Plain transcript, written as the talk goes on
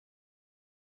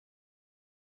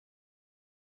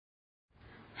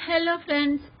Hello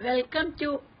friends, welcome to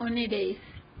Days.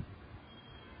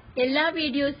 എല്ലാ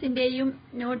വീഡിയോസിന്റെയും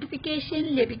notification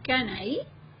ലഭിക്കാനായി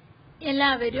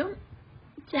എല്ലാവരും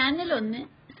ചാനൽ ഒന്ന്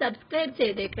സബ്സ്ക്രൈബ്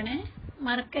ചെയ്തേക്കണേ,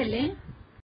 മറക്കല്ലേ.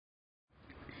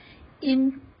 In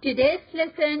today's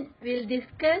lesson, we'll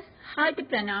discuss how to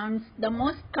pronounce the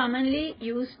most commonly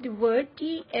used word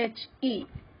the.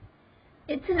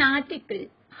 It's an article.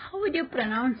 How would you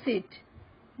pronounce it?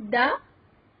 The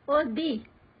or the?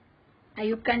 Are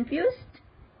you confused?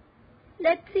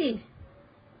 Let's see.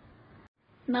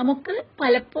 നമുക്ക്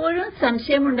പലപ്പോഴും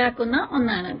സംശയമുണ്ടാക്കുന്ന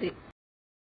ഒന്നാണത്.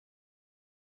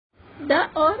 The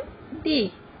or the.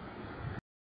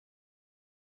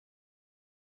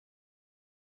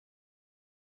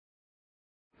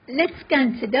 Let's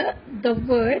consider the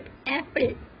word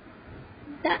apple.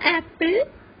 The apple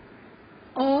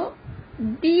or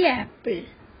the apple.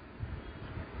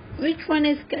 Which one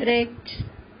is correct?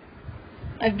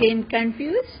 Again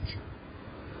confused?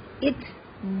 It's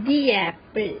the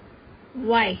apple.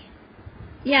 Why?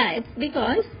 Yeah, it's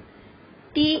because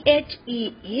the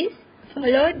is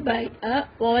followed by a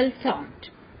vowel sound.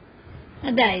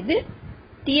 അതായത്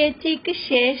ക്ക്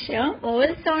ശേഷം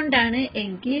vowel sound ആണ്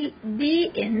എങ്കിൽ the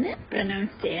എന്ന്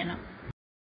pronounce ചെയ്യണം.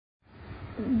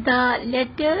 The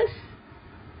letters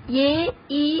A,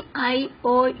 E, I,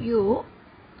 O, U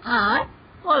are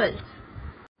vowels.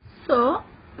 So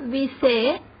we say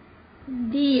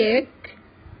the egg,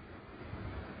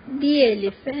 the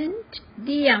elephant,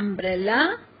 the umbrella,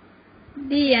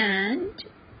 the ant,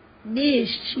 the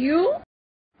issue,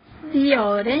 the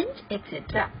orange,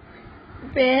 etc.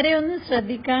 വേറെ ഒന്ന്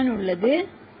ശ്രദ്ധിക്കാനുള്ളത്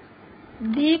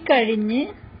the കഴിഞ്ഞ്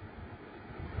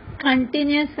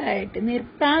കണ്ടിന്യൂസ് ആയിട്ട്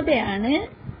നിർത്താതെയാണ്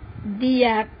the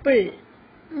apple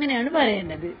അങ്ങനെയാണ്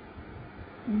പറയേണ്ടത്.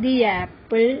 The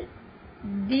apple,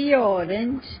 the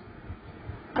orange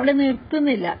അവിടെ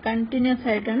നിർത്തുന്നില്ല, continuous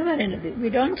ആയിട്ടാണ് പറയേണ്ടത്. We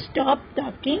don't stop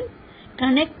talking,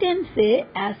 connect and say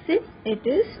as if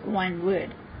it is one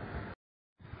word.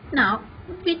 Now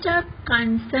which are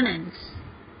consonants?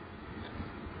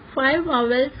 5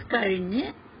 vowels കഴിഞ്ഞ്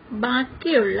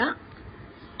ബാക്കിയുള്ള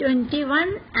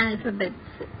 21 alphabets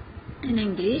in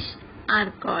English are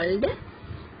called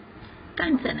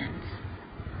consonants.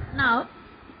 Now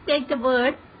take the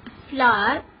word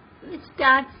flower, which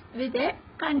starts with a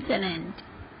consonant.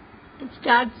 It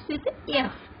starts with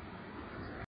F.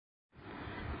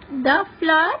 The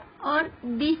flower or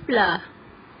the flower?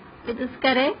 It is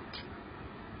correct.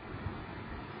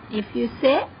 If you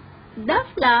say the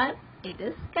flower, it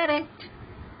is correct.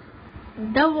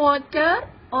 The water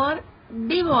or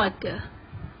the water?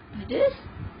 It is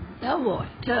the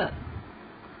water.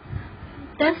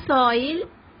 The soil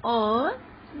or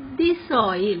the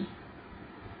soil?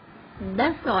 The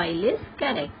soil is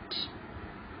correct.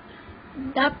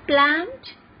 The plant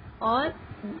or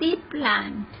the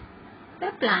plant?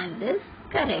 The plant is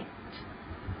correct.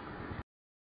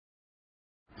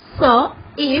 So,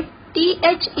 if the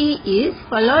is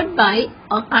followed by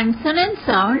a consonant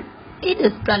sound, it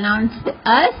is pronounced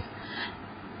as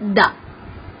the.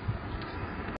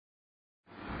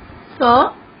 So,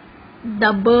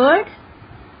 the bird,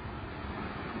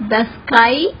 the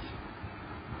sky,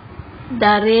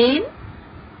 the rain,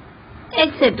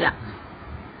 etc.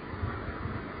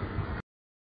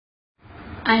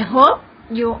 I hope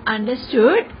you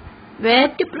understood where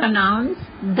to pronounce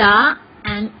the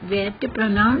and where to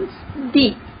pronounce the.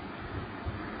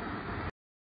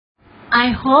 I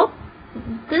hope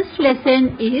this lesson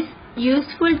is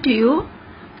useful to you.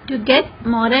 To get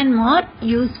more and more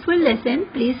useful lessons,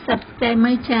 please subscribe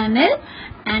my channel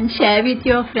and share with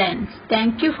your friends.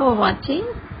 Thank you for watching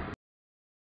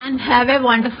and have a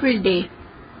wonderful day.